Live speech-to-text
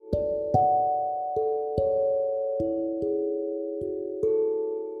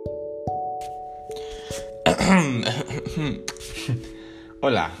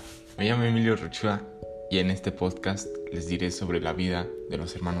Hola, me llamo Emilio Rochua y en este podcast les diré sobre la vida de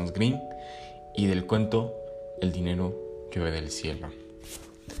los hermanos Grimm y del cuento El dinero llueve del cielo.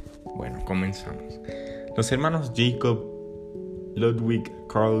 Bueno, comenzamos. Los hermanos Jacob Ludwig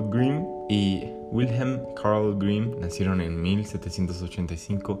Karl Grimm y Wilhelm Karl Grimm nacieron en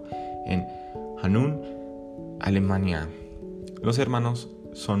 1785 en Hannover, Alemania. Los hermanos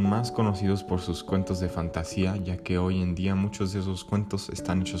son más conocidos por sus cuentos de fantasía, ya que hoy en día muchos de esos cuentos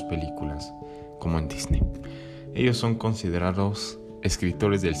están hechos películas, como en Disney. Ellos son considerados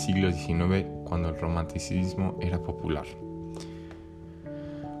escritores del siglo XIX, cuando el romanticismo era popular.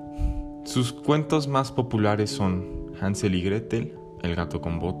 Sus cuentos más populares son Hansel y Gretel, El gato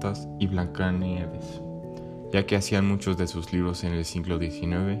con botas y Blancanieves. Ya que hacían muchos de sus libros en el siglo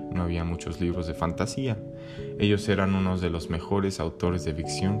XIX, no había muchos libros de fantasía. Ellos eran unos de los mejores autores de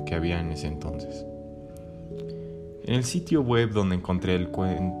ficción que había en ese entonces. En el sitio web donde encontré el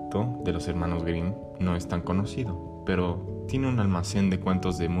cuento de los hermanos Grimm no es tan conocido, pero tiene un almacén de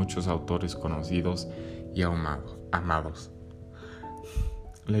cuentos de muchos autores conocidos y amados.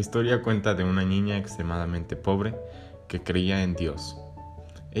 La historia cuenta de una niña extremadamente pobre que creía en Dios.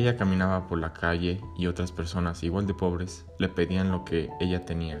 Ella caminaba por la calle y otras personas igual de pobres le pedían lo que ella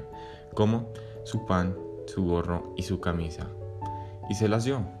tenía, como su pan, su gorro y su camisa. Y se las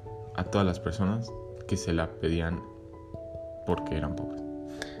dio a todas las personas que se la pedían porque eran pobres.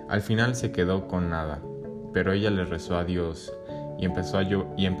 Al final se quedó con nada, pero ella le rezó a Dios y empezó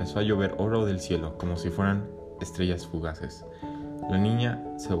a llover oro del cielo como si fueran estrellas fugaces. La niña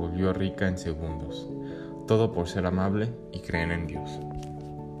se volvió rica en segundos, todo por ser amable y creer en Dios.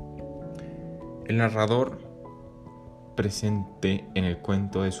 El narrador presente en el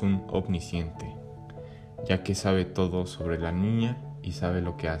cuento es un omnisciente, ya que sabe todo sobre la niña y sabe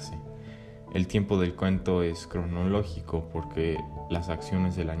lo que hace. El tiempo del cuento es cronológico porque las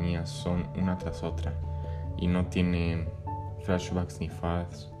acciones de la niña son una tras otra y no tienen flashbacks ni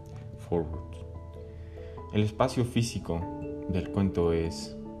fast forwards. El espacio físico del cuento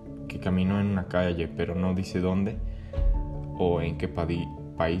es que caminó en una calle pero no dice dónde o en qué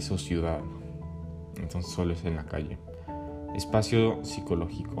país o ciudad. Entonces solo es en la calle. Espacio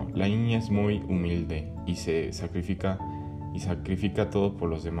psicológico. La niña es muy humilde y se sacrifica todo por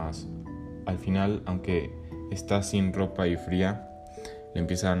los demás. Al final, aunque está sin ropa y fría, le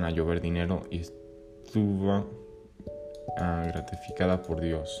empiezan a llover dinero y estuvo gratificada por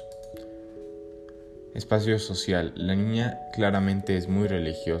Dios. Espacio social. La niña claramente es muy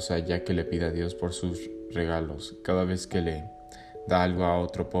religiosa, ya que le pide a Dios por sus regalos. Cada vez que le da algo a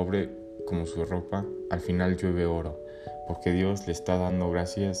otro pobre, como su ropa, al final llueve oro, porque Dios le está dando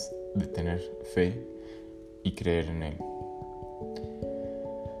gracias de tener fe y creer en Él.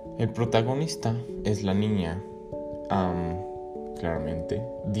 El protagonista es la niña. Claramente,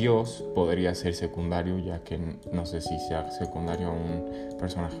 Dios podría ser secundario, ya que no sé si sea secundario un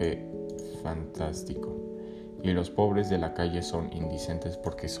personaje fantástico. Y los pobres de la calle son indecentes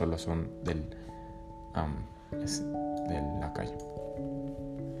porque solo son de la calle.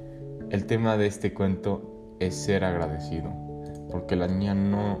 El tema de este cuento es ser agradecido, porque la niña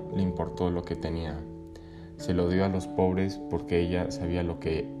no le importó lo que tenía. Se lo dio a los pobres porque ella sabía lo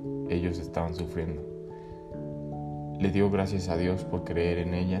que ellos estaban sufriendo. Le dio gracias a Dios por creer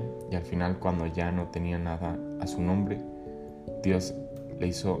en ella y al final, cuando ya no tenía nada a su nombre, Dios le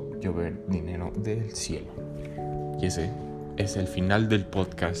hizo llover dinero del cielo. Y ese es el final del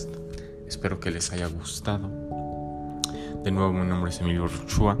podcast. Espero que les haya gustado. De nuevo, mi nombre es Emilio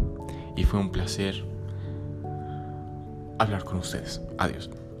Rochua y fue un placer hablar con ustedes. Adiós.